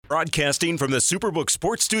Broadcasting from the Superbook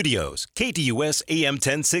Sports Studios, KDUS AM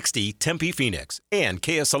 1060 Tempe, Phoenix, and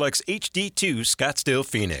KSLX HD2 Scottsdale,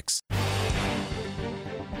 Phoenix.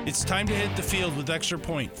 It's time to hit the field with Extra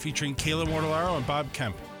Point, featuring Kayla Mortellaro and Bob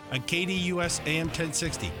Kemp on KDUS AM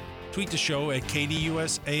 1060. Tweet the show at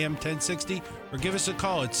KDUS AM 1060 or give us a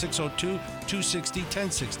call at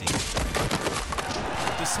 602-260-1060.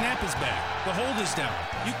 The snap is back. The hold is down.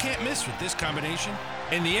 You can't miss with this combination.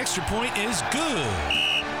 And the Extra Point is good.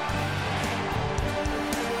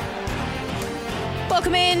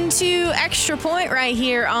 Welcome into Extra Point right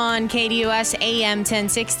here on KDUS AM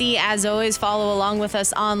 1060. As always, follow along with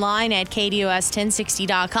us online at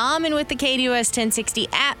KDUS1060.com and with the KDUS 1060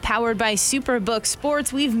 app powered by Superbook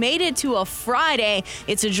Sports. We've made it to a Friday.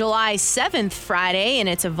 It's a July 7th Friday, and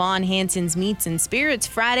it's a Von Hansen's Meats and Spirits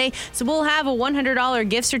Friday. So we'll have a $100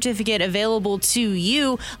 gift certificate available to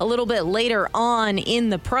you a little bit later on in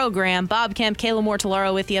the program. Bob Kemp, Kayla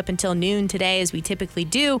Mortellaro with you up until noon today, as we typically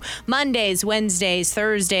do. Mondays, Wednesdays,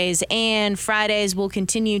 Thursdays, and Fridays. We'll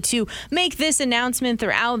continue to make this announcement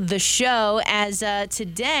throughout the show, as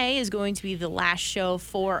today is going to be the last show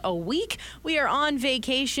for a week. We are on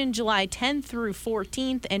vacation July 10th through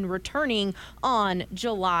 14th and returning on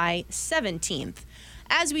July 17th.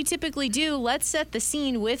 As we typically do, let's set the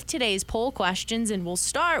scene with today's poll questions, and we'll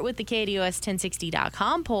start with the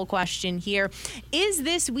KDUS1060.com poll question here. Is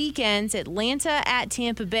this weekend's Atlanta at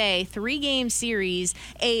Tampa Bay 3-game series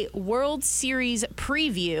a World Series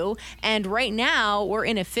preview? And right now, we're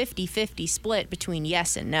in a 50-50 split between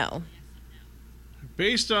yes and no.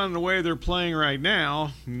 Based on the way they're playing right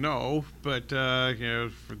now, no. But,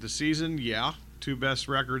 for the season, yeah. 2 best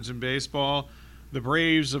records in baseball. The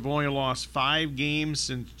Braves have only lost 5 games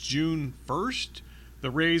since June 1st.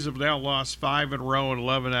 The Rays have now lost 5 in a row and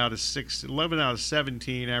 11 out of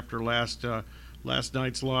 17 after last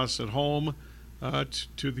night's loss at home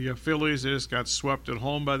to the Phillies. They just got swept at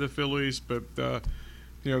home by the Phillies. But,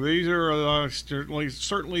 these are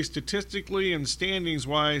certainly statistically and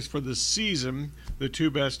standings-wise for the season, the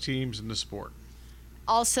 2 best teams in the sport.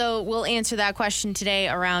 Also, we'll answer that question today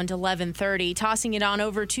around 11:30. Tossing it on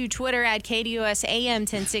over to Twitter at KDUS AM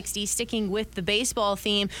 1060, sticking with the baseball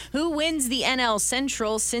theme. Who wins the NL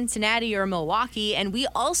Central, Cincinnati or Milwaukee? And we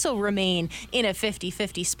also remain in a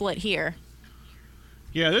 50-50 split here.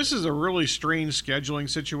 Yeah, this is a really strange scheduling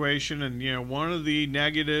situation. And, one of the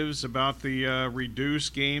negatives about the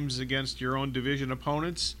reduced games against your own division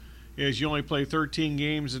opponents is you only play 13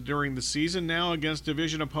 games during the season now against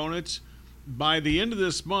division opponents. By the end of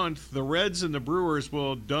this month, the Reds and the Brewers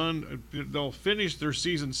they'll finish their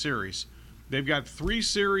season series. They've got 3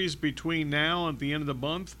 series between now and the end of the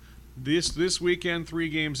month. This weekend, 3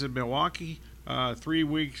 games in Milwaukee,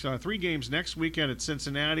 3 games next weekend at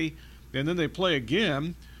Cincinnati, and then they play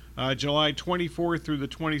again July 24th through the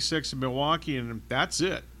 26th in Milwaukee, and that's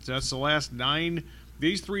it. That's the last 9.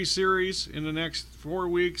 These 3 series in the next 4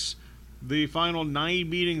 weeks. The final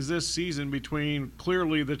 9 meetings this season between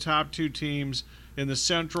clearly the top 2 teams in the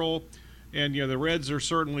Central. And, the Reds are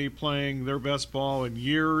certainly playing their best ball in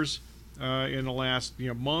years in the last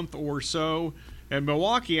month or so. And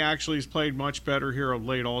Milwaukee actually has played much better here of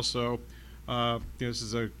late also. This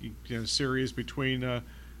is a series between, what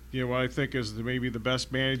I think is maybe the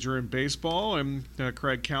best manager in baseball, and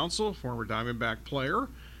Craig Counsell, former Diamondback player,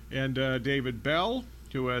 and David Bell,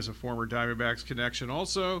 who has a former Diamondbacks connection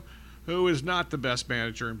also, who is not the best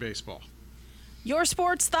manager in baseball. Your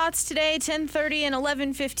sports thoughts today, 10:30 and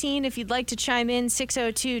 11:15. If you'd like to chime in,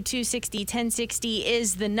 602-260-1060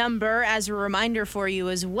 is the number. As a reminder for you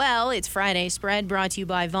as well, it's Friday Spread, brought to you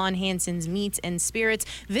by Von Hansen's Meats and Spirits.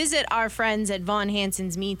 Visit our friends at Von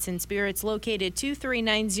Hansen's Meats and Spirits, located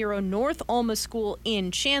 2390 North Alma School in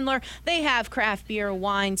Chandler. They have craft beer,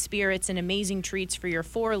 wine, spirits, and amazing treats for your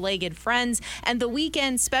 4-legged friends. And the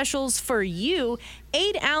weekend specials for you: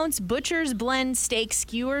 8-ounce Butcher's Blend steak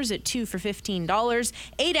skewers at 2 for $15.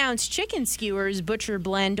 8-ounce chicken skewers, Butcher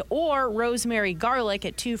Blend, or rosemary garlic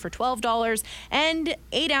at 2 for $12. And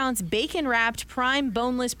 8-ounce bacon-wrapped prime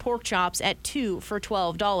boneless pork chops at 2 for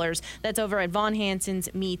 $12. That's over at Von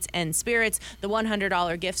Hansen's Meats and Spirits. The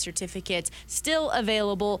 $100 gift certificate still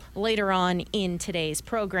available later on in today's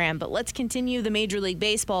program. But let's continue the Major League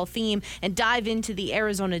Baseball theme and dive into the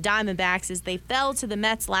Arizona Diamondbacks as they fell to the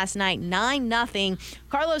Mets last night 9-0.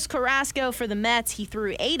 Carlos Carrasco for the Mets, he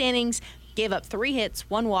threw 8 innings, gave up 3 hits,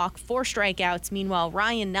 1 walk, 4 strikeouts. Meanwhile,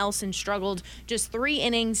 Ryan Nelson struggled, just 3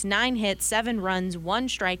 innings, 9 hits, 7 runs, 1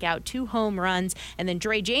 strikeout, 2 home runs. And then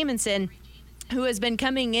Dre Jamison who has been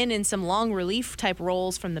coming in some long relief type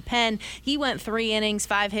roles from the pen. He went 3 innings,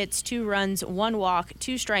 5 hits, 2 runs, 1 walk,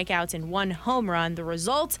 2 strikeouts, and 1 home run. The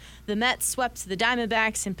result, the Mets swept the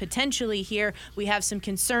Diamondbacks, and potentially here we have some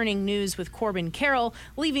concerning news with Corbin Carroll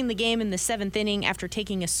leaving the game in the 7th inning after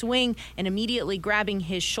taking a swing and immediately grabbing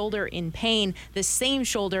his shoulder in pain, the same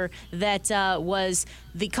shoulder that was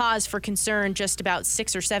the cause for concern just about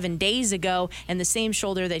 6 or 7 days ago, and the same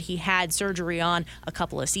shoulder that he had surgery on a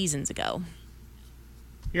couple of seasons ago.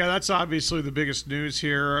 Yeah, that's obviously the biggest news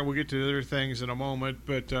here. We'll get to other things in a moment,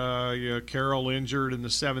 but Carroll injured in the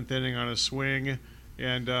 7th inning on a swing,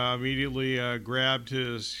 and immediately grabbed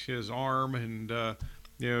his arm, and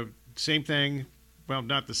same thing. Well,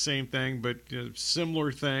 not the same thing, but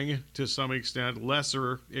similar thing to some extent,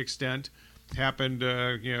 lesser extent, happened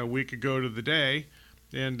a week ago to the day.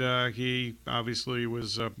 And he obviously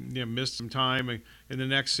was missed some time in the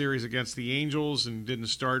next series against the Angels and didn't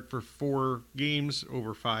start for 4 games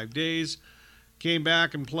over 5 days. Came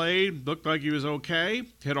back and played, looked like he was okay.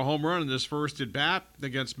 Hit a home run in his first at bat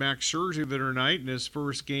against Max Scherzer the other night in his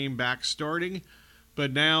first game back starting.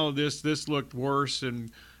 But now this looked worse.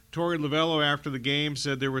 And Torey Lovullo after the game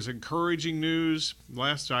said there was encouraging news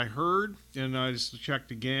last I heard, and I just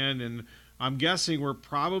checked again, and I'm guessing we're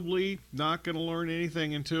probably not going to learn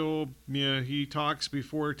anything until he talks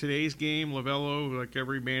before today's game. Lovullo, like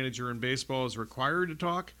every manager in baseball, is required to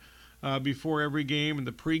talk before every game in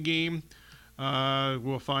the pregame.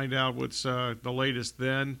 We'll find out what's the latest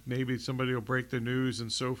then. Maybe somebody will break the news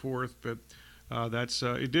and so forth. But that's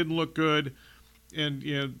it didn't look good. And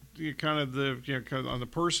kind of on the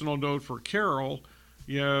personal note for Carroll,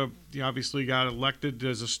 he obviously got elected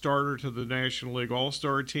as a starter to the National League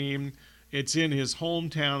All-Star team. It's in his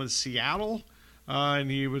hometown of Seattle, and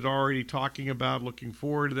he was already talking about looking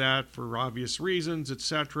forward to that for obvious reasons,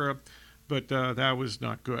 etc. But that was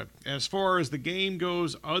not good. As far as the game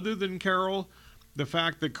goes, other than Carroll, the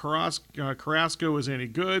fact that Carrasco is any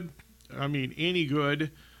good,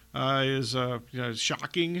 is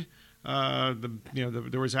shocking.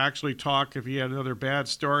 There was actually talk if he had another bad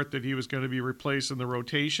start that he was going to be replaced in the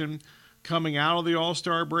rotation. Coming out of the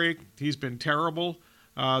All-Star break, he's been terrible.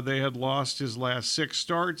 They had lost his last 6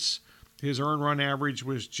 starts. His earned run average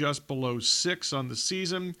was just below 6 on the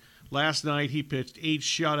season. Last night he pitched 8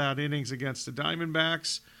 shutout innings against the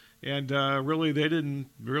Diamondbacks, and really they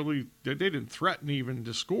didn't threaten even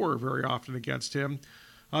to score very often against him.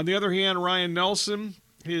 On the other hand, Ryan Nelson,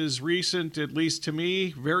 his recent, at least to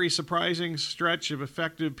me, very surprising stretch of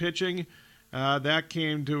effective pitching, that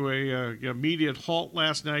came to a immediate halt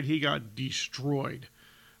last night. He got destroyed.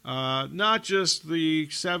 Not just the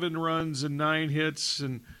 7 runs and 9 hits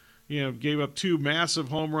and, gave up 2 massive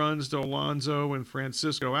home runs to Alonso and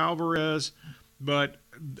Francisco Alvarez, but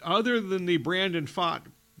other than the Brandon Pfaadt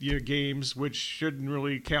games, which shouldn't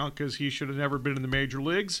really count because he should have never been in the major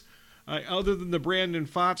leagues, other than the Brandon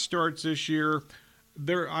Pfaadt starts this year,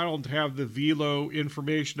 I don't have the velo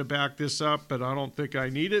information to back this up, but I don't think I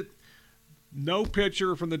need it. No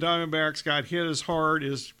pitcher from the Diamondbacks got hit as hard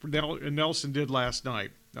as Nelson did last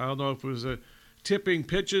night. I don't know if it was a tipping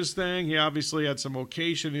pitches thing. He obviously had some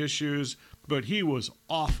location issues, but he was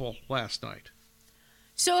awful last night.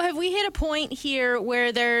 So have we hit a point here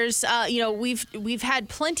where there's, we've had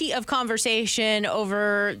plenty of conversation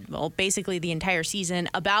over, basically the entire season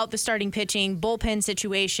about the starting pitching, bullpen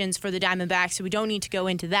situations for the Diamondbacks, so we don't need to go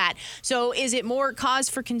into that. So is it more cause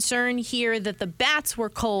for concern here that the bats were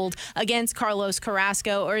cold against Carlos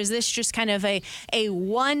Carrasco, or is this just kind of a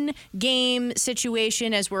one-game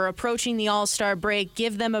situation as we're approaching the All-Star break?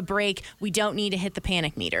 Give them a break. We don't need to hit the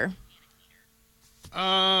panic meter.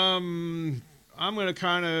 I'm going to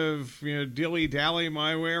kind of, dilly-dally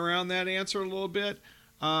my way around that answer a little bit.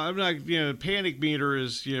 I'm not, panic meter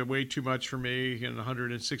is, way too much for me in a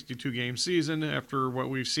 162-game season after what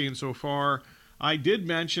we've seen so far. I did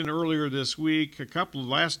mention earlier this week,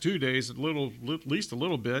 last 2 days, at least a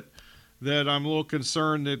little bit, that I'm a little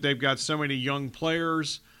concerned that they've got so many young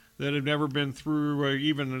players that have never been through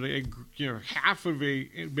even half of a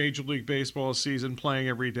Major League Baseball season playing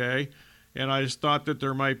every day. And I just thought that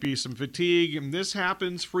there might be some fatigue, and this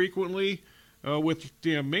happens frequently with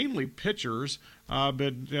mainly pitchers,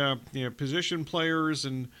 but position players,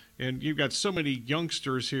 and you've got so many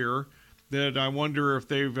youngsters here that I wonder if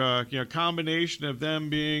they've combination of them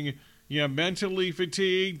being mentally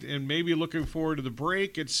fatigued and maybe looking forward to the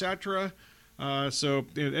break, etc. So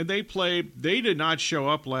and they did not show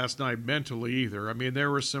up last night mentally either. I mean, there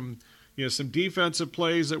were some defensive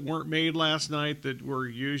plays that weren't made last night that were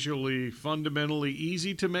usually fundamentally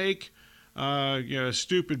easy to make.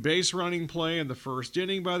 Stupid base running play in the first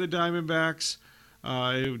inning by the Diamondbacks.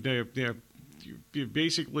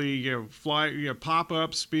 basically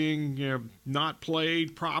pop-ups being not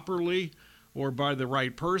played properly or by the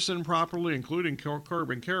right person properly, including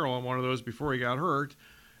Corbin Carroll on one of those before he got hurt.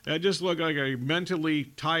 It just looked like a mentally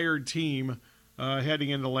tired team heading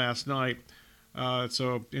into last night.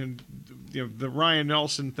 The Ryan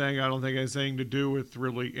Nelson thing, I don't think has anything to do with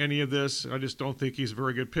really any of this. I just don't think he's a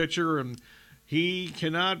very good pitcher, and he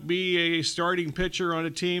cannot be a starting pitcher on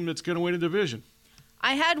a team that's going to win a division.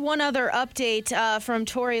 I had one other update from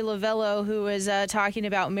Torey Lovello, who was talking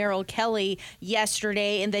about Merrill Kelly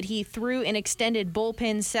yesterday, and that he threw an extended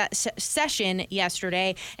bullpen session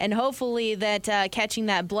yesterday, and hopefully that catching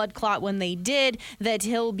that blood clot when they did, that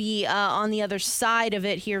he'll be on the other side of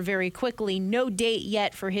it here very quickly. No date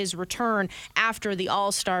yet for his return after the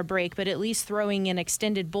All-Star break, but at least throwing an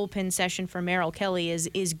extended bullpen session for Merrill Kelly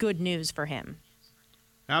is good news for him.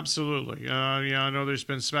 Absolutely. I know there's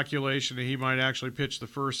been speculation that he might actually pitch the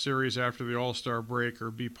first series after the All-Star break or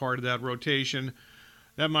be part of that rotation.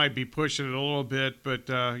 That might be pushing it a little bit, but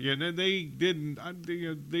they didn't.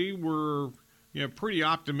 They were pretty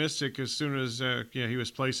optimistic as soon as he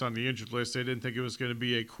was placed on the injured list. They didn't think it was going to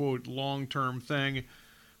be a quote long-term thing.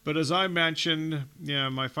 But as I mentioned,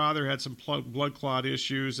 my father had some blood clot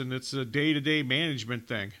issues, and it's a day-to-day management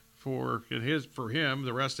thing for him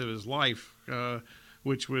the rest of his life.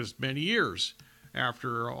 Which was many years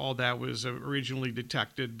after all that was originally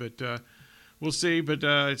detected. But we'll see. But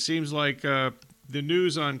it seems like the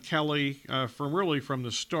news on Kelly from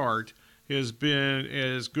the start has been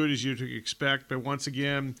as good as you'd expect. But once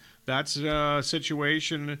again, that's a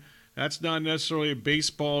situation. That's not necessarily a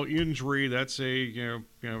baseball injury. That's a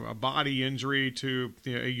body injury to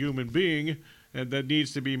a human being, and that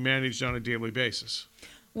needs to be managed on a daily basis.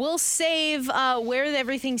 We'll save where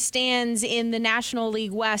everything stands in the National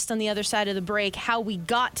League West on the other side of the break, how we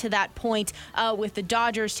got to that point with the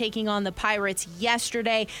Dodgers taking on the Pirates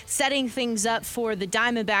yesterday, setting things up for the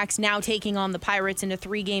Diamondbacks now taking on the Pirates in a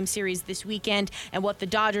 3-game series this weekend, and what the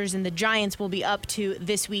Dodgers and the Giants will be up to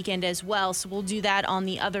this weekend as well. So we'll do that on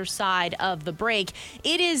the other side of the break.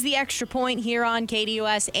 It is the Extra Point here on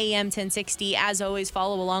KDUS AM 1060. As always,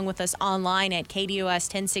 follow along with us online at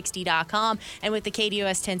KDUS1060.com and with the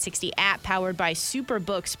KDUS 1060 app powered by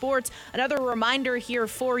Superbook Sports. Another reminder here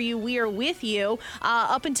for you, we are with you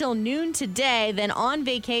up until noon today, then on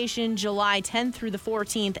vacation July 10th through the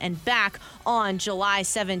 14th and back on July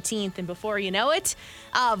 17th. And before you know it,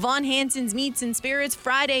 Von Hansen's Meats and Spirits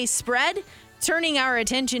Friday spread, turning our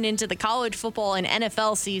attention into the college football and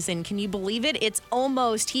NFL season. Can you believe it? It's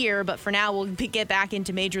almost here, but for now we'll get back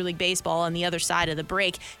into Major League Baseball on the other side of the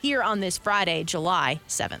break here on this Friday, July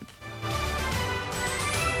 7th.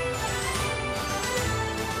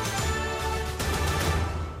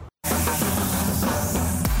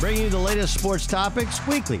 Bringing you the latest sports topics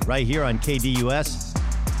weekly right here on KDUS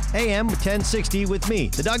AM 1060 with me,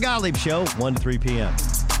 the Doug Gottlieb Show, 1 to 3 p.m.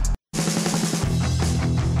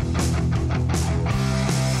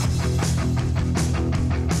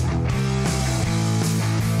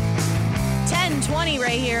 10:20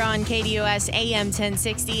 right here on KDUS AM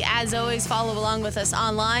 1060. As always, follow along with us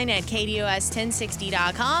online at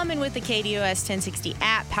KDUS1060.com and with the KDUS 1060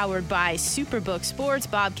 app powered by Superbook Sports.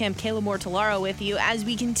 Bob Kemp, Kayla Mortellaro with you as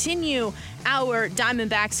we continue our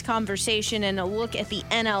Diamondbacks conversation and a look at the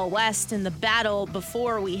NL West and the battle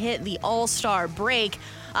before we hit the All-Star break.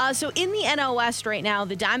 So in the NL West right now,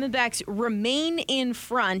 the Diamondbacks remain in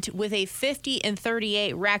front with a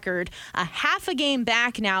 50-38 record. Half a game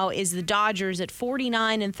back now is the Dodgers at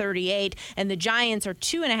 49-38, and the Giants are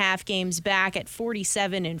 2.5 games back at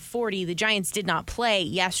 47-40. The Giants did not play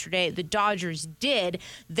yesterday. The Dodgers did.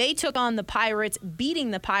 They took on the Pirates,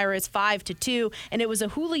 beating the Pirates 5-2, and it was a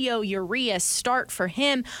Julio Urias start for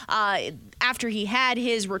him after he had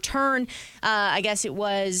his return. I guess it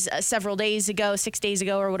was several days ago, 6 days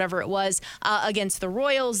ago, or whatever it was, against the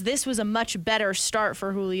Royals. This was a much better start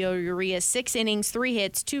for Julio Urias. 6 innings, 3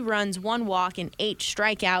 hits, 2 runs, 1 walk, and 8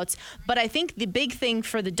 strikeouts. But I think the big thing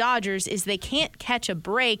for the Dodgers is they can't catch a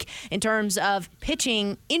break in terms of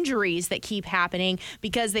pitching injuries that keep happening,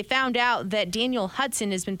 because they found out that Daniel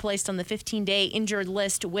Hudson has been placed on the 15-day injured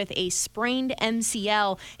list with a sprained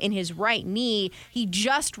MCL in his right knee. He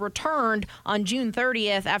just returned on June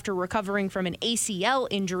 30th after recovering from an ACL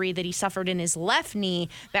injury that he suffered in his left knee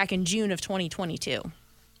back in June of 2022.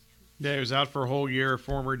 Yeah, he was out for a whole year,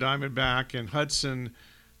 former Diamondback, and Hudson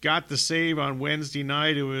got the save on Wednesday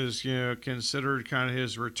night. It was considered kind of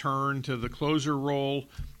his return to the closer role,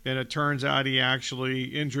 and it turns out he actually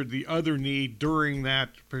injured the other knee during that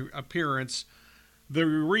appearance. The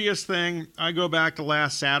Urias thing, I go back to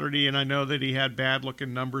last Saturday, and I know that he had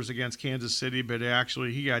bad-looking numbers against Kansas City, but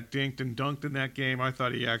actually he got dinked and dunked in that game. I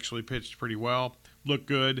thought he actually pitched pretty well, looked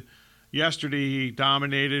good. Yesterday he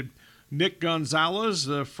dominated. Nick Gonzalez,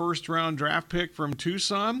 the first-round draft pick from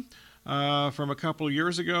Tucson from a couple of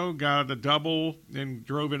years ago, got a double and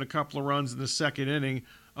drove in a couple of runs in the second inning.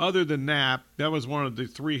 Other than that, that was one of the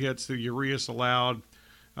 3 hits that Urias allowed.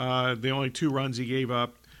 The only 2 runs he gave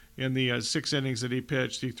up. In the 6 innings that he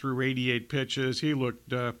pitched, he threw 88 pitches. He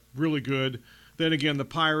looked really good. Then again, the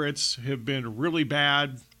Pirates have been really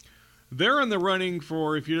bad. They're in the running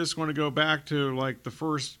for, if you just want to go back to like the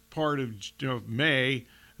first part of May,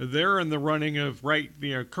 they're in the running of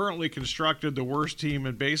currently constructed the worst team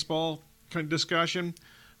in baseball discussion.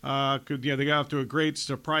 They got off to a great,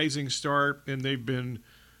 surprising start, and they've been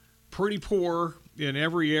pretty poor in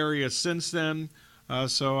every area since then.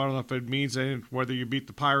 So I don't know if it means whether you beat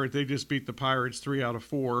the Pirates. They just beat the Pirates 3 out of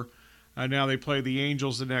 4. Now they play the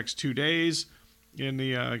Angels the next 2 days in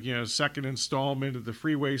the second installment of the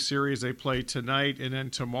Freeway Series. They play tonight and then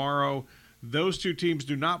tomorrow. Those 2 teams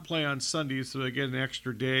do not play on Sunday, so they get an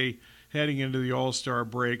extra day heading into the All-Star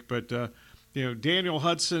break. But Daniel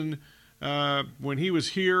Hudson, when he was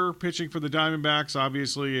here pitching for the Diamondbacks,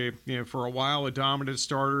 obviously for a while a dominant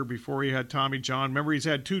starter before he had Tommy John. Remember, he's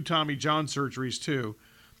had 2 Tommy John surgeries too.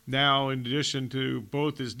 Now, in addition to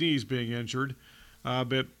both his knees being injured,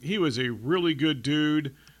 but he was a really good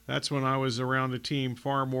dude. That's when I was around the team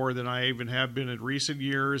far more than I even have been in recent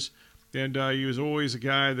years. And he was always a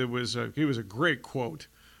guy that he was a great quote.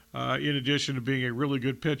 In addition to being a really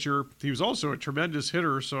good pitcher, he was also a tremendous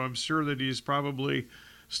hitter. So I'm sure that he's probably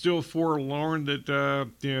still forlorn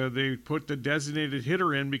that they put the designated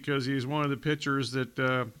hitter in, because he's one of the pitchers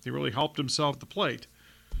that he really helped himself at the plate.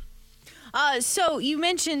 So you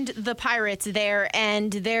mentioned the Pirates there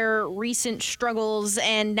and their recent struggles,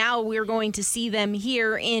 and now we're going to see them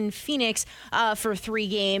here in Phoenix for 3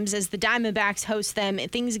 games as the Diamondbacks host them.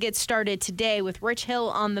 Things get started today with Rich Hill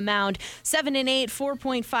on the mound, 7-8,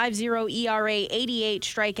 4.50 ERA, 88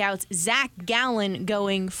 strikeouts. Zach Gallen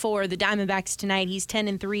going for the Diamondbacks tonight. He's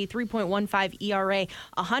 10-3, 3.15 ERA,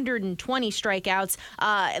 120 strikeouts.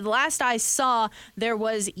 The last I saw, there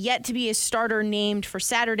was yet to be a starter named for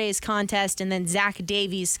Saturday's contest, and then Zach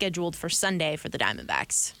Davies scheduled for Sunday for the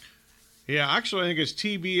Diamondbacks. Yeah, actually, I think it's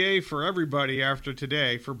TBA for everybody after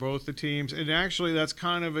today for both the teams. And actually, that's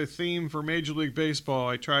kind of a theme for Major League Baseball.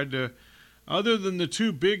 I tried to, other than the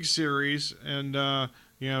 2 big series, and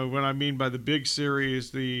what I mean by the big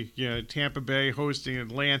series, the Tampa Bay hosting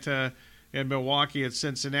Atlanta and Milwaukee at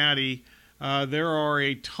Cincinnati, there are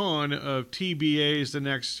a ton of TBAs the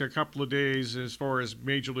next couple of days as far as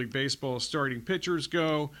Major League Baseball starting pitchers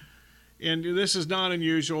go. And this is not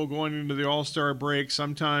unusual going into the All-Star break.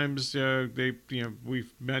 Sometimes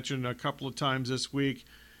we've mentioned a couple of times this week,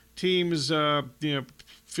 teams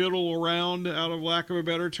fiddle around, out of lack of a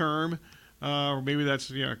better term, or maybe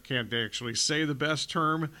that's can't actually say the best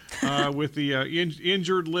term, with the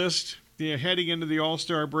injured list heading into the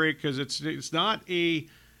All-Star break, because it's not the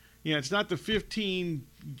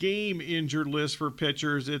 15-game injured list for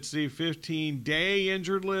pitchers. It's the 15-day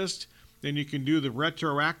injured list. Then you can do the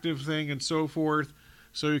retroactive thing and so forth.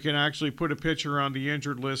 So you can actually put a pitcher on the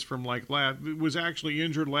injured list from was actually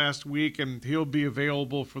injured last week, and he'll be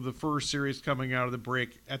available for the first series coming out of the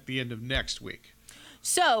break at the end of next week.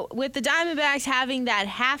 So, with the Diamondbacks having that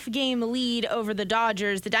half-game lead over the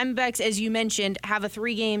Dodgers, the Diamondbacks, as you mentioned, have a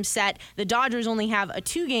 3-game set. The Dodgers only have a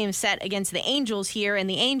 2-game set against the Angels here, and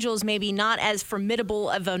the Angels maybe not as formidable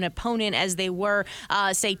of an opponent as they were,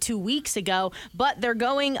 say, 2 weeks ago, but they're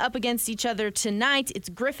going up against each other tonight. It's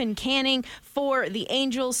Griffin Canning for the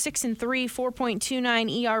Angels, 6-3,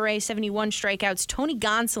 4.29 ERA, 71 strikeouts. Tony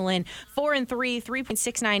Gonsolin, 4-3,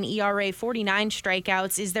 3.69 ERA, 49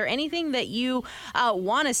 strikeouts. Is there anything that you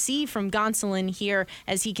want to see from Gonsolin here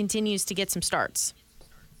as he continues to get some starts?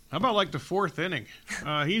 How about the 4th inning?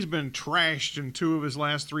 He's been trashed in 2 of his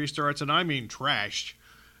last 3 starts, and I mean trashed.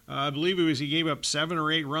 I believe he gave up 7 or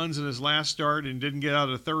 8 runs in his last start and didn't get out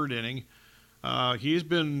of the 3rd inning.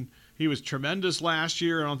 He was tremendous last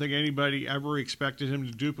year. I don't think anybody ever expected him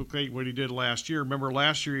to duplicate what he did last year. Remember,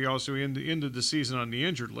 last year he also ended the season on the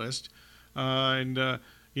injured list.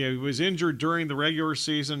 He was injured during the regular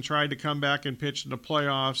season, tried to come back and pitch in the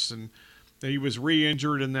playoffs, and he was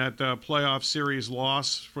re-injured in that playoff series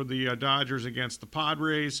loss for the Dodgers against the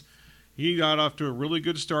Padres. He got off to a really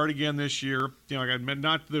good start again this year.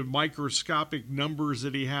 Not the microscopic numbers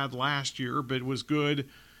that he had last year, but it was good,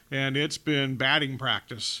 and it's been batting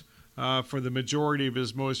practice for the majority of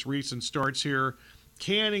his most recent starts here.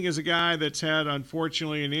 Canning is a guy that's had,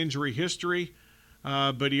 unfortunately, an injury history.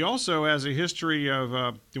 But he also has a history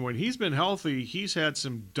of, when he's been healthy, he's had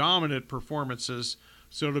some dominant performances.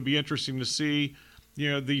 So it'll be interesting to see.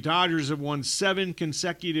 The Dodgers have won 7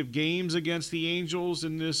 consecutive games against the Angels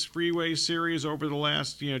in this Freeway Series over the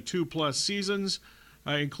last, 2+ seasons,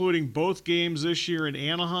 including both games this year in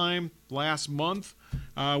Anaheim last month,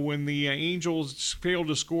 when the Angels failed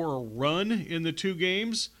to score a run in the 2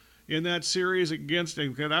 games in that series against.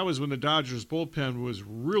 That was when the Dodgers bullpen was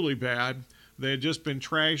really bad. They had just been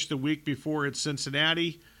trashed the week before at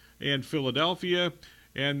Cincinnati and Philadelphia,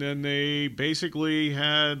 and then they basically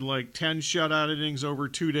had like 10 shutout innings over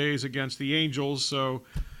 2 days against the Angels. So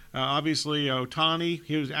obviously Ohtani,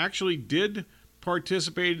 he did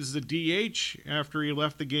participate as the DH after he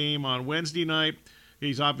left the game on Wednesday night.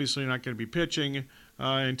 He's obviously not going to be pitching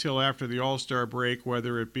until after the All-Star break,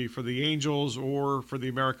 whether it be for the Angels or for the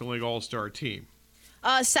American League All-Star team.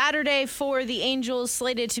 Saturday for the Angels,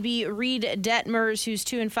 slated to be Reed Detmers, who's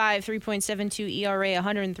 2-5, 3.72 ERA,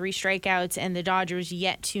 103 strikeouts, and the Dodgers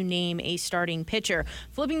yet to name a starting pitcher.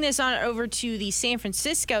 Flipping this on over to the San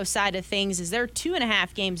Francisco side of things, is they're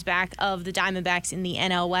 2.5 games back of the Diamondbacks in the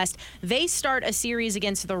NL West. They start a series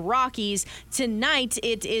against the Rockies tonight.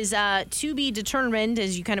 It is to be determined,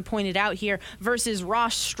 as you kind of pointed out here, versus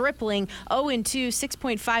Ross Stripling, 0-2,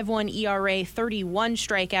 6.51 ERA, 31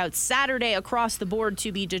 strikeouts. Saturday across the board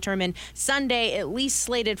to be determined. Sunday, at least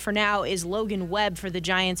slated for now, is Logan Webb for the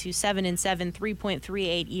Giants, who's 7-7,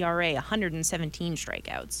 3.38 ERA, 117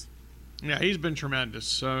 strikeouts. Yeah, he's been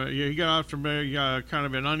tremendous. He got off from kind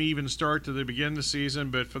of an uneven start to the beginning of the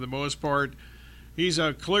season, but for the most part, he's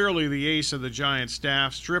clearly the ace of the Giants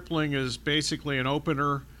staff. Stripling is basically an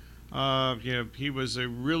opener. He was a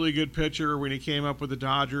really good pitcher when he came up with the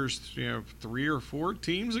Dodgers, 3 or 4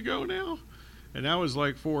 teams ago now. And that was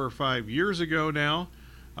like 4 or 5 years ago now.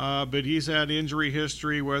 But he's had injury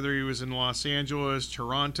history, whether he was in Los Angeles,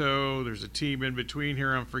 Toronto. There's a team in between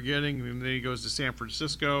here I'm forgetting. And then he goes to San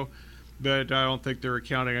Francisco. But I don't think they're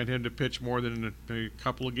counting on him to pitch more than a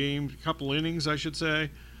couple innings, I should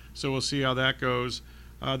say. So we'll see how that goes.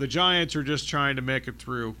 The Giants are just trying to make it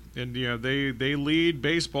through. And they lead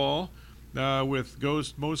baseball with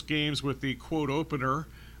most games with the quote opener.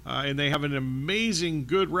 And they have an amazing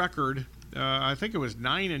good record. I think it was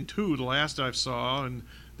 9-2 the last I saw, and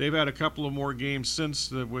they've had a couple of more games since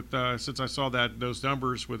I saw those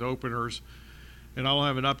numbers with openers. And I'll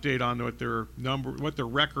have an update on what their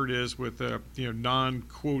record is with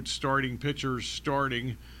non-quote starting pitchers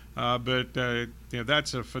starting. But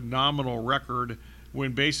that's a phenomenal record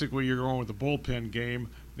when basically you're going with the bullpen game,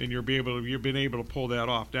 and you've been able to pull that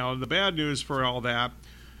off. Now the bad news for all that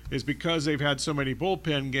is because they've had so many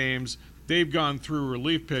bullpen games, they've gone through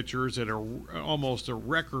relief pitchers at almost a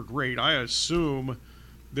record rate. I assume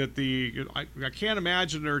that I can't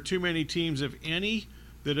imagine there are too many teams, if any,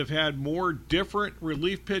 that have had more different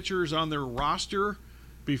relief pitchers on their roster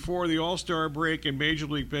before the All-Star break in Major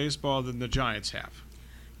League Baseball than the Giants have.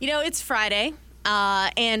 It's Friday.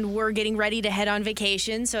 And we're getting ready to head on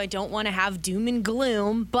vacation, so I don't want to have doom and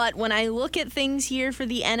gloom. But when I look at things here for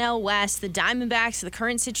the NL West, the Diamondbacks, the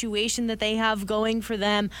current situation that they have going for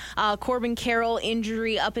them, Corbin Carroll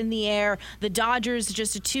injury up in the air, the Dodgers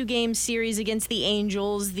just a 2-game series against the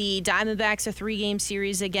Angels, the Diamondbacks a 3-game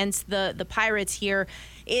series against the Pirates here.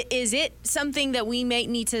 Is it something that we may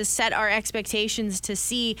need to set our expectations to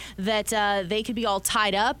see that they could be all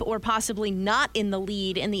tied up or possibly not in the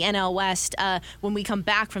lead in the NL West when we come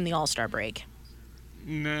back from the All-Star break?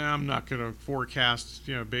 Nah, I'm not going to forecast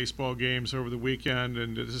baseball games over the weekend,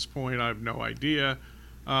 and at this point I have no idea.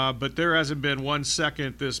 But there hasn't been 1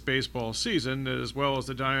 second this baseball season, as well as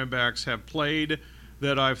the Diamondbacks have played,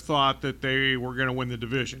 that I've thought that they were going to win the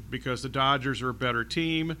division, because the Dodgers are a better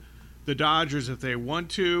team. The Dodgers, if they want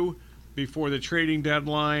to, before the trading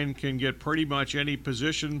deadline, can get pretty much any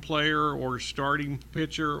position player or starting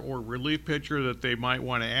pitcher or relief pitcher that they might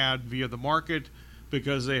want to add via the market,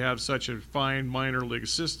 because they have such a fine minor league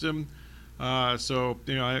system. So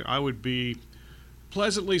I would be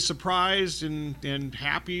pleasantly surprised and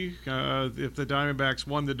happy if the Diamondbacks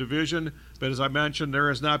won the division. But as I mentioned, there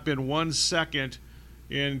has not been 1 second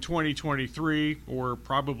in 2023, or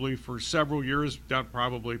probably for several years, not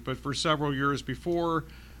probably, but for several years before,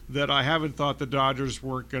 that I haven't thought the Dodgers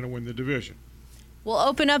weren't going to win the division. We'll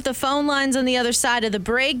open up the phone lines on the other side of the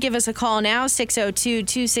break. Give us a call now,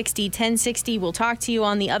 602-260-1060. We'll talk to you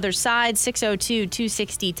on the other side,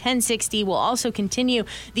 602-260-1060. We'll also continue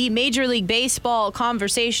the Major League Baseball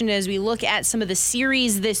conversation as we look at some of the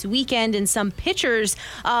series this weekend and some pitchers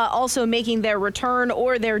also making their return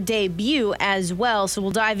or their debut as well. So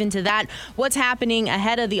we'll dive into that. What's happening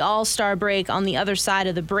ahead of the All-Star break on the other side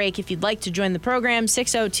of the break. If you'd like to join the program,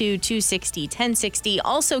 602-260-1060.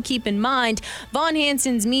 Also keep in mind, Von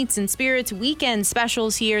Hansen's Meats and Spirits weekend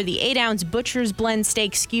specials here. The 8-ounce Butcher's Blend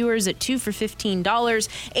steak skewers at 2 for $15.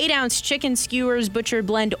 8-ounce chicken skewers butcher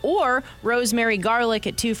blend or rosemary garlic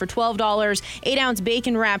at 2 for $12. 8-ounce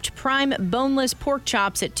bacon wrapped prime boneless pork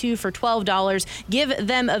chops at 2 for $12. Give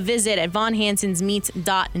them a visit at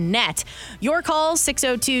vonhansensmeats.net. Your call,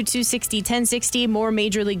 602-260-1060. More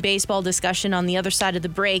Major League Baseball discussion on the other side of the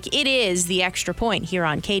break. It is the Extra Point here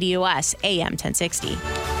on KDUS AM 1060.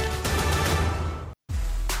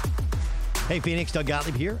 Hey, Phoenix, Doug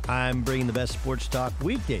Gottlieb here. I'm bringing the best sports talk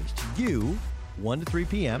weekdays to you, 1 to 3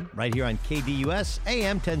 p.m., right here on KDUS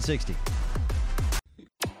AM 1060.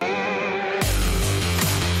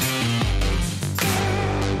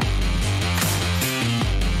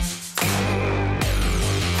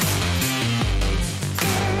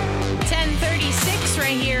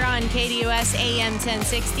 Here on KDUS AM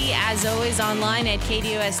 1060, as always online at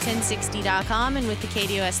KDUS1060.com and with the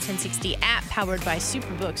KDUS 1060 app powered by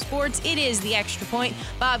Superbook Sports. It is the Extra Point.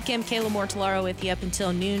 Bob, Kim, Kayla Mortellaro with you up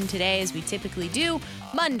until noon today, as we typically do.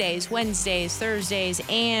 Mondays, Wednesdays, Thursdays,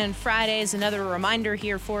 and Fridays. Another reminder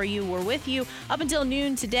here for you. We're with you up until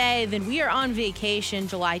noon today. Then we are on vacation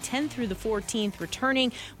July 10th through the 14th,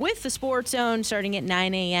 returning with the Sports Zone starting at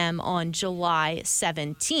 9 a.m. on July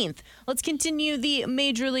 17th. Let's continue the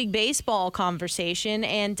Major League Baseball conversation.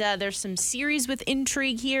 And there's some series with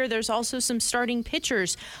intrigue here. There's also some starting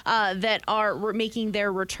pitchers that are making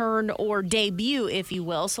their return or debut, if you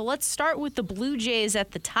will. So let's start with the Blue Jays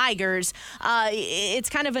at the Tigers. It's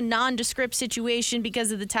kind of a nondescript situation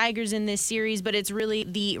because of the Tigers in this series, but it's really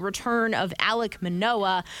the return of Alek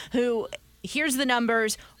Manoah, who, here's the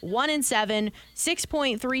numbers, 1-7,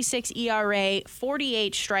 6.36 ERA,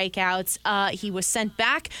 48 strikeouts. He was sent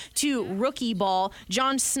back to rookie ball.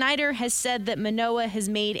 John Snyder has said that Manoah has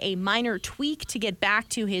made a minor tweak to get back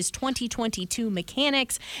to his 2022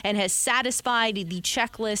 mechanics and has satisfied the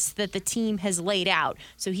checklist that the team has laid out.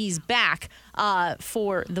 So he's back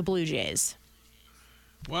for the Blue Jays.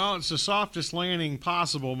 Well, it's the softest landing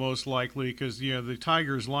possible, most likely, because the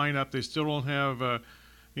Tigers lineup, they still don't have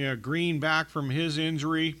Green back from his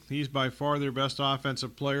injury. He's by far their best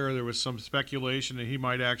offensive player. There was some speculation that he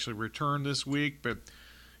might actually return this week, but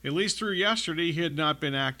at least through yesterday, he had not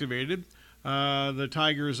been activated. The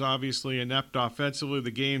Tigers obviously inept offensively.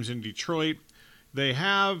 The game's in Detroit. They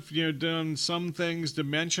have done some things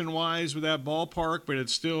dimension-wise with that ballpark, but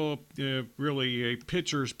it's still really a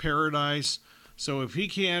pitcher's paradise. So if he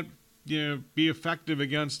can't, be effective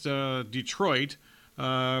against Detroit,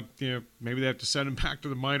 maybe they have to send him back to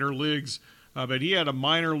the minor leagues. But he had a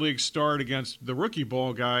minor league start against the rookie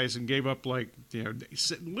ball guys and gave up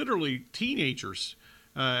literally teenagers,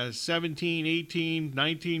 17, 18,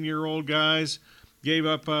 19-year-old guys. Gave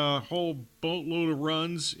up a whole boatload of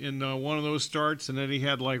runs in one of those starts, and then he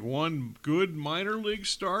had one good minor league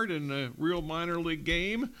start in a real minor league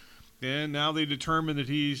game. And now they determined that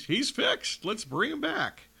he's fixed. Let's bring him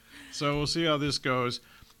back. So we'll see how this goes.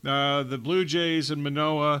 The Blue Jays and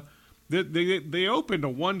Manoah, they opened a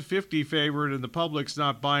 150 favorite, and the public's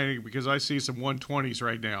not buying it because I see some 120s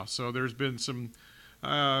right now. So there's been some,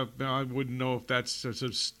 I wouldn't know if that's a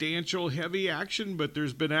substantial heavy action, but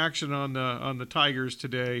there's been action on the Tigers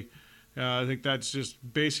today. I think that's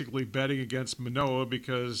just basically betting against Manoah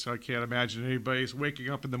because I can't imagine anybody's waking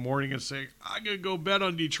up in the morning and saying, I'm going to go bet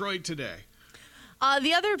on Detroit today.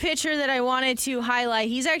 The other pitcher that I wanted to highlight,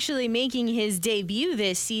 he's actually making his debut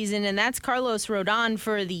this season, and that's Carlos Rodon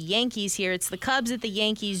for the Yankees here. It's the Cubs at the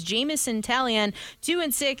Yankees. Jamison Talion,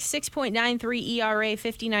 2-6, 6.93 ERA,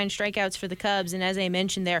 59 strikeouts for the Cubs. And as I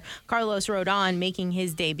mentioned there, Carlos Rodon making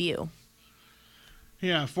his debut.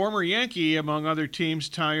 Yeah, former Yankee, among other teams,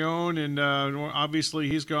 Talion, and obviously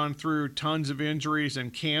he's gone through tons of injuries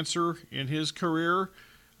and cancer in his career.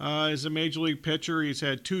 As a major league pitcher, he's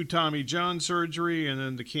had 2 Tommy John surgery and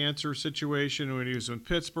then the cancer situation when he was in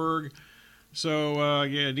Pittsburgh. So,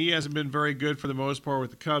 he hasn't been very good for the most part with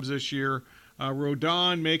the Cubs this year.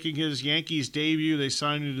 Rodon making his Yankees debut. They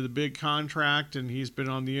signed him to the big contract, and he's been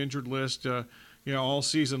on the injured list all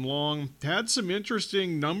season long. Had some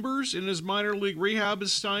interesting numbers in his minor league rehab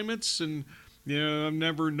assignments, and I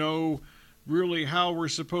never know really how we're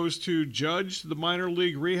supposed to judge the minor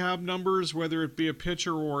league rehab numbers, whether it be a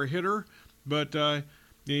pitcher or a hitter. But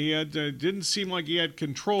he didn't seem like he had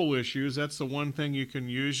control issues. That's the one thing you can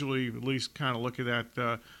usually at least kind of look at that,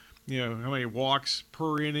 how many walks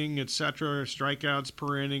per inning, et cetera, strikeouts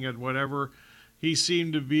per inning, and whatever. He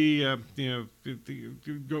seemed to be, that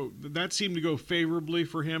seemed to go favorably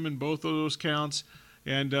for him in both of those counts.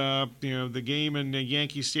 And, the game in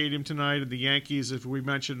Yankee Stadium tonight, and the Yankees, as we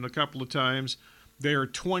mentioned a couple of times, they are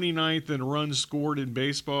 29th in runs scored in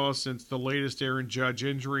baseball since the latest Aaron Judge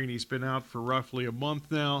injury, and he's been out for roughly a month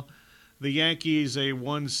now. The Yankees, a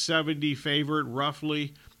 170 favorite,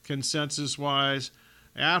 roughly, consensus-wise,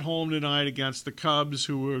 at home tonight against the Cubs,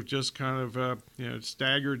 who were just kind of,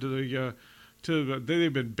 staggered to the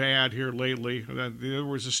they've been bad here lately. There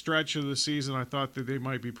was a stretch of the season I thought that they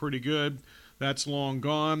might be pretty good. That's long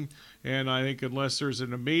gone, and I think unless there's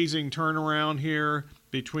an amazing turnaround here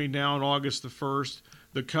between now and August the 1st,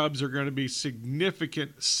 the Cubs are going to be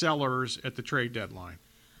significant sellers at the trade deadline.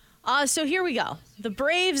 So here we go. The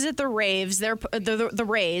Braves at the Raves, they're the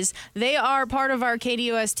Rays. They are part of our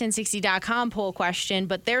KDUS1060.com poll question,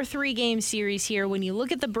 but their 3-game series here, when you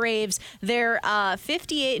look at the Braves, they're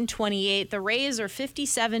 58-28. The Rays are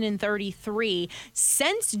 57-33.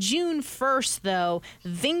 Since June 1st, though,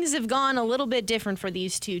 things have gone a little bit different for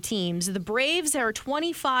these two teams. The Braves are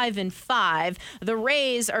 25-5. The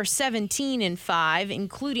Rays are 17-5,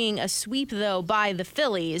 including a sweep, though, by the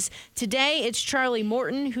Phillies. Today, it's Charlie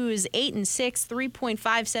Morton, who is 8-6,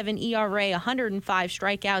 3.57 ERA, 105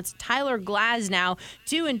 strikeouts. Tyler Glasnow,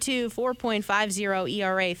 2-2, 4.50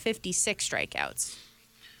 ERA, 56 strikeouts.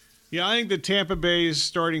 Yeah, I think the Tampa Bay's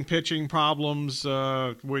starting pitching problems,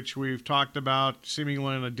 which we've talked about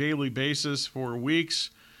seemingly on a daily basis for weeks,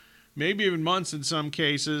 maybe even months in some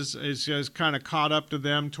cases, is kind of caught up to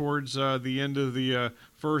them towards the end of the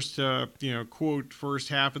first, quote, first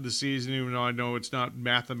half of the season, even though I know it's not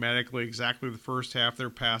mathematically exactly the first half. They're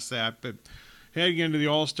past that. But heading into the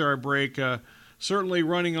All-Star break, certainly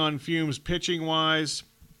running on fumes pitching-wise.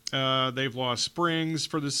 They've lost Springs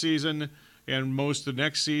for the season and most of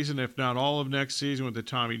next season, if not all of next season, with the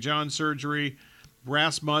Tommy John surgery.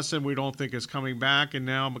 Rasmussen, we don't think is coming back. And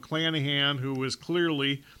now McClanahan, who was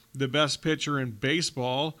clearly the best pitcher in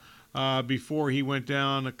baseball before he went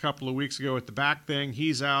down a couple of weeks ago with the back thing.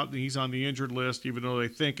 He's out. He's on the injured list, even though they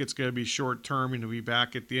think it's going to be short-term and he'll be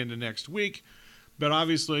back at the end of next week. But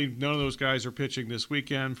obviously, none of those guys are pitching this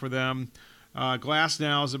weekend for them.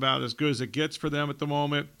 Glasnow is about as good as it gets for them at the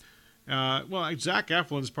moment. Zach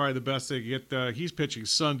Eflin's probably the best they get. He's pitching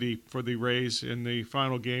Sunday for the Rays in the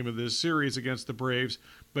final game of this series against the Braves.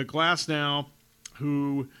 But Glasnow,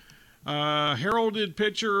 who heralded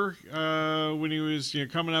pitcher when he was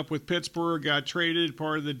coming up with Pittsburgh, got traded,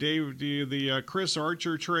 part of the Chris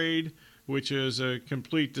Archer trade, which is a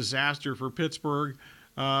complete disaster for Pittsburgh,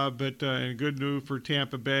 but and good news for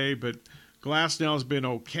Tampa Bay. But Glasnow's been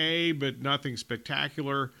okay, but nothing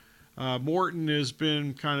spectacular. Morton has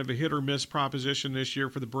been kind of a hit-or-miss proposition this year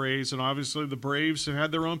for the Braves, and obviously the Braves have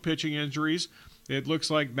had their own pitching injuries. It looks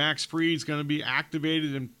like Max Fried's going to be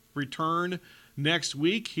activated and return next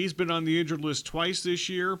week. He's been on the injured list twice this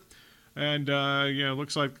year. And, it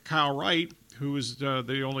looks like Kyle Wright, who was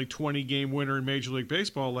the only 20-game winner in Major League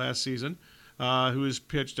Baseball last season, who has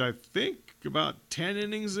pitched, I think, about 10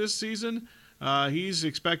 innings this season. He's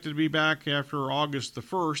expected to be back after August the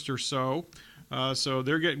 1st or so. So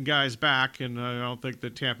they're getting guys back, and I don't think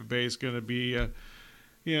that Tampa Bay is going to be,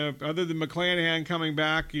 other than McClanahan coming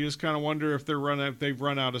back, you just kind of wonder if they've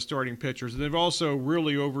run out of starting pitchers. And they've also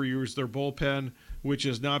really overused their bullpen, which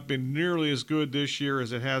has not been nearly as good this year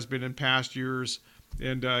as it has been in past years.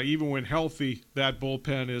 And even when healthy, that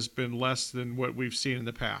bullpen has been less than what we've seen in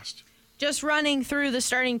the past. Just running through the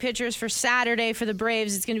starting pitchers for Saturday for the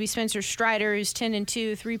Braves, it's going to be Spencer Strider, who's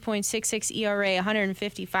 10-2, 3.66 ERA,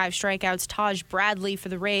 155 strikeouts. Taj Bradley for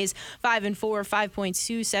the Rays, 5-4,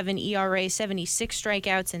 5.27 ERA, 76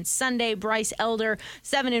 strikeouts. And Sunday, Bryce Elder,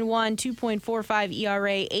 7-1, 2.45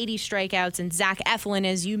 ERA, 80 strikeouts. And Zach Eflin,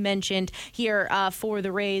 as you mentioned here for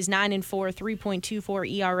the Rays, 9-4, 3.24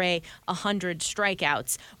 ERA, 100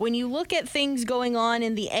 strikeouts. When you look at things going on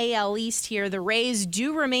in the AL East here, the Rays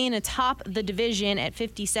do remain atop the division at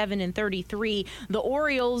 57-33. The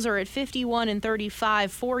Orioles are at 51-35,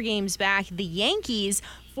 4 games back. The Yankees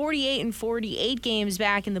 48-40, 8 games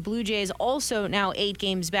back, and the Blue Jays also now 8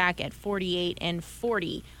 games back at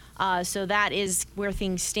 48-40. So that is where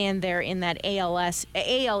things stand there in that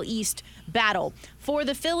AL East battle for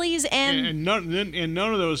the Phillies and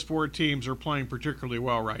none of those 4 teams are playing particularly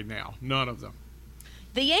well right now. None of them.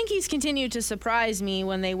 The Yankees continue to surprise me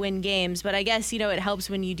when they win games, but I guess, it helps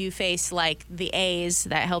when you do face, like, the A's.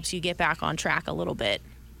 That helps you get back on track a little bit.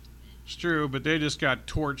 It's true, but they just got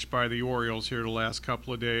torched by the Orioles here the last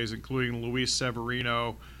couple of days, including Luis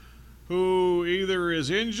Severino, who either is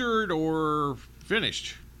injured or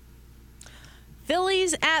finished.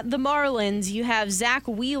 Phillies at the Marlins. You have Zach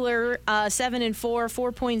Wheeler, 7-4,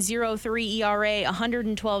 4.03 ERA,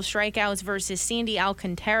 112 strikeouts versus Sandy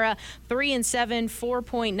Alcantara, 3-7,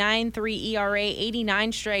 4.93 ERA,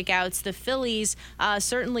 89 strikeouts. The Phillies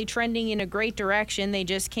certainly trending in a great direction. They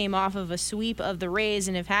just came off of a sweep of the Rays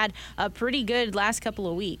and have had a pretty good last couple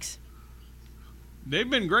of weeks. They've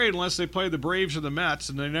been great unless they play the Braves or the Mets,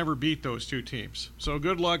 and they never beat those two teams. So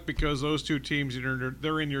good luck, because those two teams,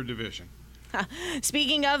 they're in your division.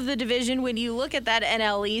 Speaking of the division, when you look at that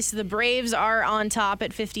NL East, the Braves are on top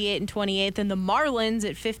at 58-28, and the Marlins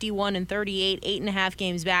at 51-38, 8.5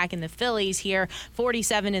 games back, and the Phillies here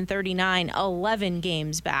 47-39, 11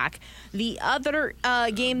 games back. The other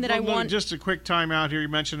game that I want... Just a quick timeout here. You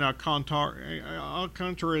mentioned Alcantara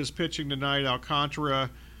is pitching tonight. Alcantara,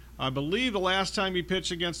 I believe the last time he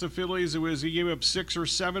pitched against the Phillies, he gave up 6 or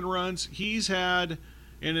 7 runs. He's had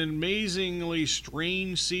an amazingly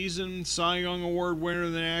strange season, Cy Young Award winner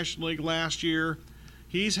in the National League last year.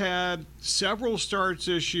 He's had several starts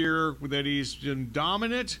this year that he's been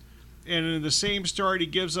dominant, and in the same start he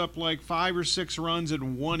gives up like 5 or 6 runs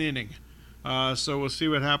in 1 inning. So we'll see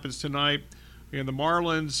what happens tonight. And the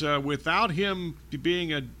Marlins, without him being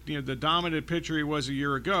the dominant pitcher he was a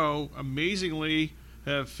year ago, amazingly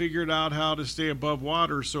have figured out how to stay above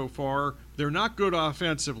water so far. They're not good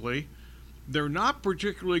offensively. They're not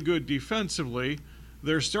particularly good defensively.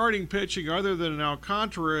 Their starting pitching, other than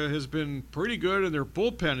Alcantara, has been pretty good, and their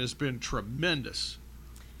bullpen has been tremendous.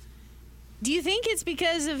 Do you think it's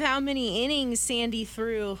because of how many innings Sandy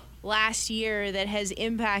threw last year that has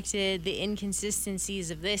impacted the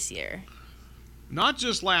inconsistencies of this year? Not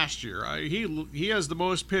just last year. He has the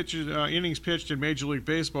most innings pitched in Major League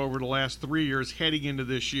Baseball over the last 3 years heading into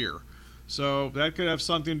this year. So that could have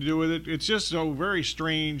something to do with it. It's just so very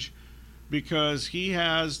strange, because he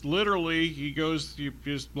has literally, he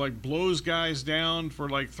just like blows guys down for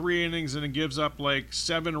like 3 innings and then gives up like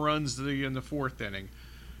 7 runs in the 4th inning.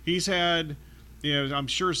 He's had, I'm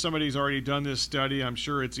sure somebody's already done this study. I'm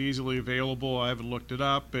sure it's easily available. I haven't looked it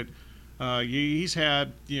up, but he's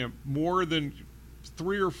had, more than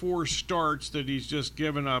 3 or 4 starts that he's just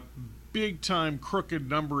given up big time crooked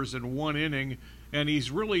numbers in 1 inning, and he's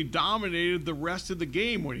really dominated the rest of the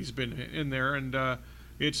game when he's been in there, and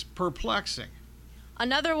it's perplexing.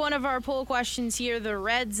 Another one of our poll questions here, the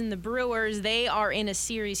Reds and the Brewers, they are in a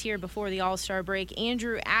series here before the All-Star break.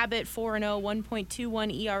 Andrew Abbott, 4-0,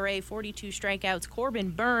 1.21 ERA, 42 strikeouts.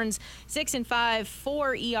 Corbin Burns, 6-5,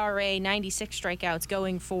 4 ERA, 96 strikeouts,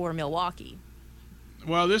 going for Milwaukee.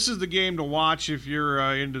 Well, this is the game to watch if you're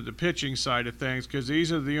into the pitching side of things, because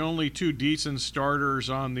these are the only 2 decent starters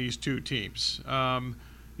on these 2 teams.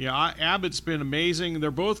 Abbott's been amazing. They're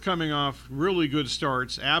both coming off really good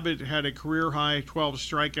starts. Abbott had a career-high 12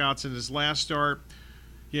 strikeouts in his last start.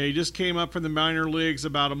 He just came up from the minor leagues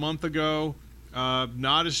about a month ago.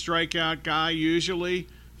 Not a strikeout guy usually. In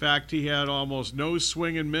fact, he had almost no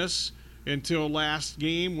swing and miss until last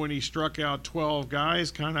game when he struck out 12 guys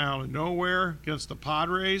kind of out of nowhere against the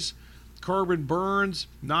Padres. Corbin Burns,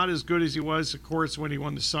 not as good as he was, of course, when he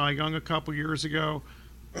won the Cy Young a couple years ago.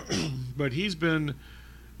 But he's been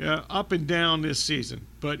up and down this season.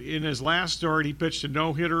 But in his last start, he pitched a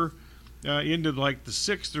no-hitter into like the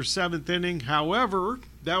 6th or 7th inning. However,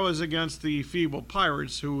 that was against the feeble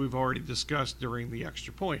Pirates, who we've already discussed during the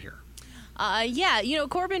extra point here.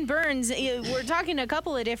 Corbin Burns, we're talking a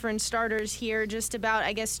couple of different starters here, just about,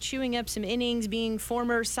 I guess, chewing up some innings, being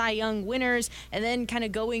former Cy Young winners, and then kind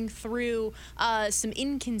of going through some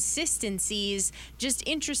inconsistencies. Just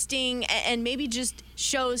interesting, and maybe just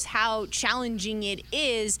shows how challenging it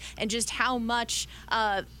is, and just how much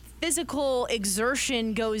physical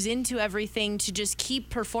exertion goes into everything to just keep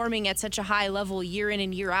performing at such a high level year in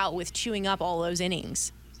and year out with chewing up all those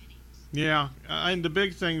innings. Yeah, and the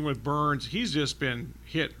big thing with Burns, he's just been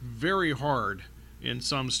hit very hard in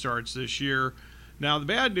some starts this year. Now, the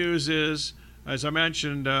bad news is, as I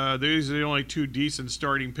mentioned, these are the only 2 decent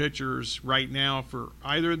starting pitchers right now for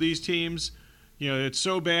either of these teams. It's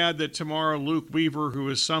so bad that tomorrow Luke Weaver, who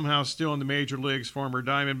is somehow still in the major leagues, former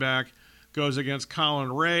Diamondback, goes against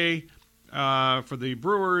Colin Ray for the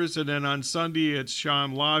Brewers. And then on Sunday, it's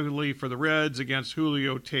Sean Lively for the Reds against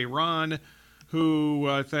Julio Teheran, who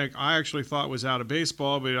I actually thought was out of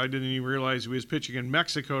baseball, but I didn't even realize he was pitching in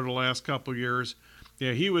Mexico the last couple of years.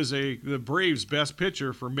 Yeah, he was the Braves' best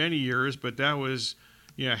pitcher for many years, but that was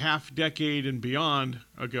half decade and beyond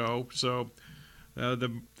ago. So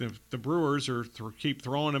the Brewers keep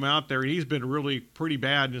throwing him out there. He's been really pretty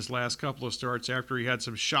bad in his last couple of starts after he had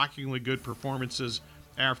some shockingly good performances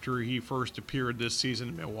after he first appeared this season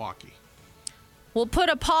in Milwaukee. We'll put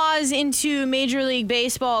a pause into Major League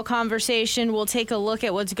Baseball conversation. We'll take a look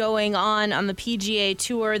at what's going on the PGA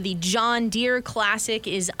Tour. The John Deere Classic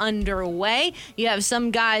is underway. You have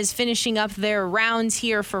some guys finishing up their rounds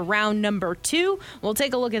here for round number 2. We'll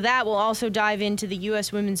take a look at that. We'll also dive into the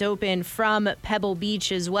U.S. Women's Open from Pebble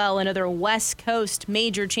Beach as well, another West Coast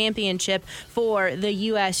major championship for the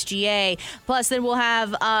USGA. Plus, then we'll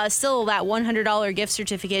have still that $100 gift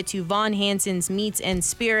certificate to Von Hansen's Meats and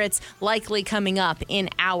Spirits, likely coming up in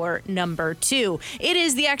hour number 2. It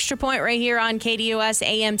is the Extra Point right here on KDUS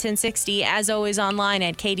AM 1060, as always online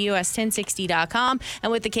at KDUS1060.com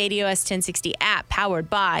and with the KDUS 1060 app powered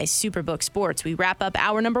by Superbook Sports. We wrap up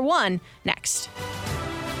hour number 1 next.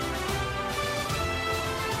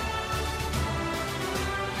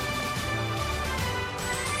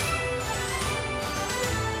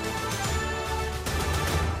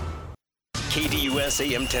 KDUS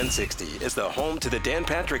AM 1060 is the home to the Dan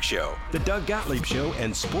Patrick Show, the Doug Gottlieb Show,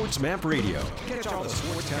 and Sports Map Radio. Catch all the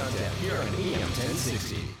sports content here on AM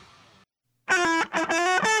 1060.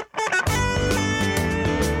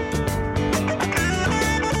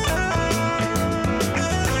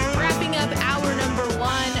 Wrapping up hour number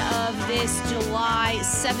 1 of this July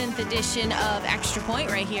 7th edition of Extra Point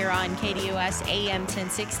right here on KDUS AM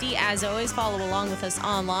 1060. As always, follow along with us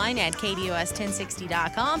online at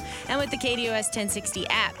KDUS1060.com and with the KDUS 1060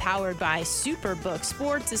 app powered by Superbook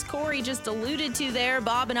Sports. As Corey just alluded to there,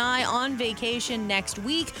 Bob and I on vacation next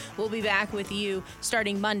week. We'll be back with you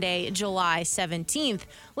starting Monday, July 17th.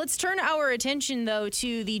 Let's turn our attention, though,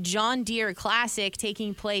 to the John Deere Classic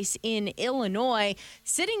taking place in Illinois.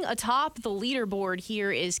 Sitting atop the leaderboard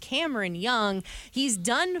here is Cameron Young. He's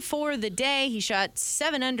done for the day. He shot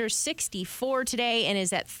 7 under 64 today and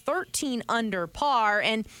is at 13 under par.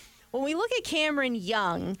 And when we look at Cameron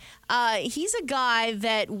Young, he's a guy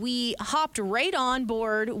that we hopped right on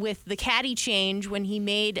board with the caddy change when he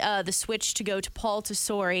made the switch to go to Paul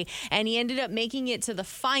Tesori, and he ended up making it to the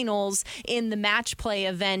finals in the match play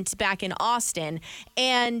event back in Austin.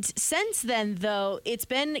 And since then, though, it's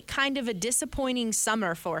been kind of a disappointing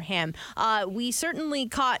summer for him. We certainly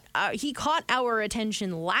caught our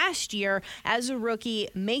attention last year as a rookie,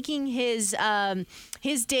 making his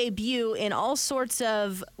debut in all sorts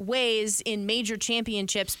of ways in major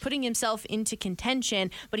championships, putting himself into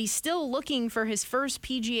contention, but he's still looking for his first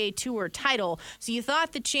PGA Tour title. So you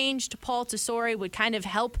thought the change to Paul Tesori would kind of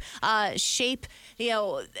help shape,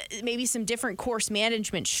 maybe some different course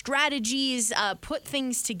management strategies, put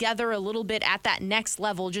things together a little bit at that next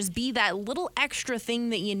level, just be that little extra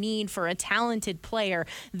thing that you need for a talented player.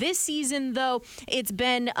 This season, though, it's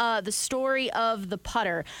been the story of the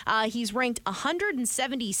putter. He's ranked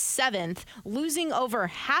 177th, losing over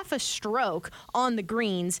half a stroke on the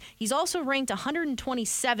greens. He's also ranked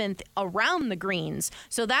 127th around the greens.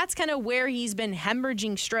 So that's kind of where he's been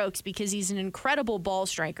hemorrhaging strokes, because he's an incredible ball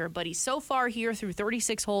striker. But he's so far here through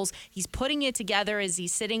 36 holes, he's putting it together as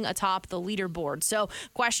he's sitting atop the leaderboard. So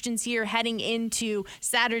questions here heading into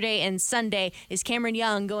Saturday and Sunday. Is Cameron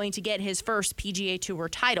Young going to get his first PGA Tour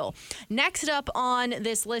title? Next up on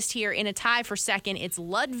this list here in a tie for second, it's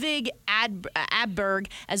Ludvig Åberg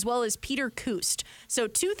as well as Peter Kust. So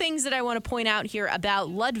two things that I want to point out here about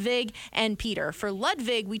Ludvig and Peter. For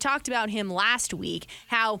Ludvig, we talked about him last week,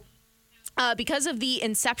 how because of the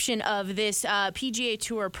inception of this PGA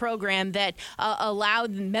Tour program that allowed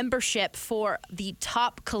membership for the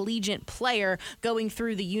top collegiate player going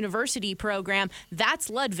through the university program, that's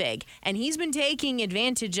Ludvig, and he's been taking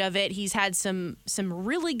advantage of it. He's had some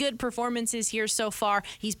really good performances here so far.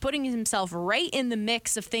 He's putting himself right in the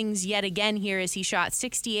mix of things yet again here as he shot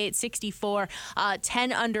 68, 64,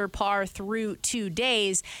 10 under par through 2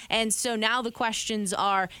 days. And so now the questions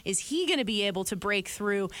are, is he going to be able to break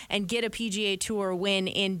through and get a PGA Tour win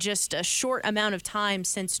in just a short amount of time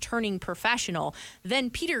since turning professional? Then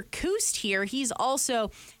Peter Kust here, he's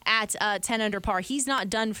also at 10 under par. He's not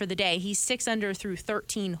done for the day. He's 6 under through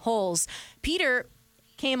 13 holes. Peter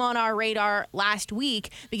came on our radar last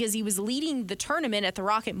week because he was leading the tournament at the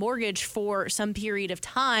Rocket Mortgage for some period of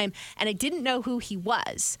time, and I didn't know who he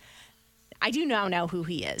was. I do now know who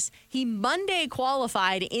he is. He Monday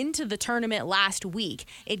qualified into the tournament last week.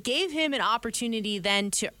 It gave him an opportunity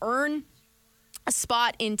then to earn a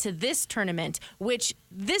spot into this tournament, which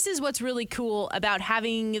this is what's really cool about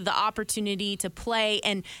having the opportunity to play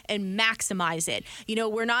and maximize it.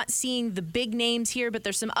 We're not seeing the big names here, but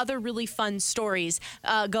there's some other really fun stories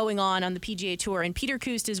going on the PGA Tour, and Peter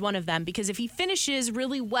Kust is one of them, because if he finishes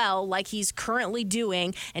really well like he's currently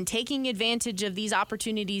doing and taking advantage of these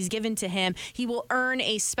opportunities given to him, he will earn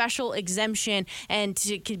a special exemption and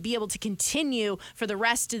to be able to continue for the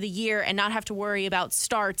rest of the year and not have to worry about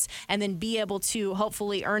starts, and then be able to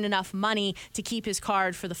hopefully earn enough money to keep his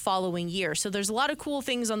card for the following year. So there's a lot of cool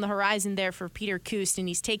things on the horizon there for Peter Kust, and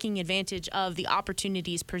he's taking advantage of the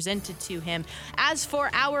opportunities presented to him. As for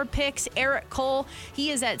our picks, Eric Cole, he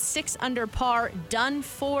is at 6 under par, done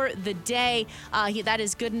for the day. That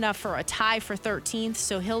is good enough for a tie for 13th,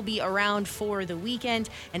 so he'll be around for the weekend.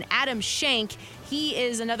 And Adam Schenk, he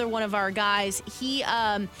is another one of our guys. He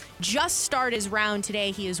just started his round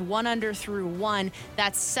today. He is 1 under through 1.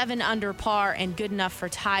 That's 7 under par and good enough for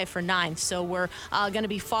tie for 9th. So we're going to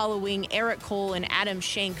be following Eric Cole and Adam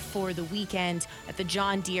Schenk for the weekend at the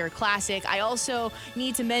John Deere Classic. I also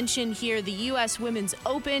need to mention here the U.S. Women's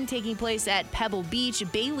Open taking place at Pebble Beach.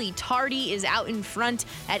 Bailey Tardy is out in front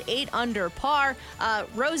at 8 under par.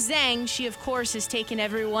 Rose Zhang, she of course has taken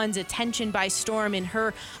everyone's attention by storm in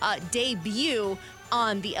her debut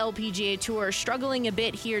on the LPGA Tour, struggling a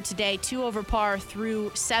bit here today. 2 over par through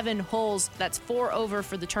 7 holes. That's 4 over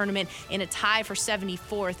for the tournament in a tie for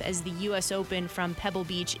 74th as the U.S. Open from Pebble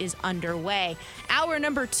Beach is underway. Hour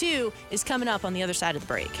number 2 is coming up on the other side of the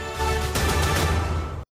break.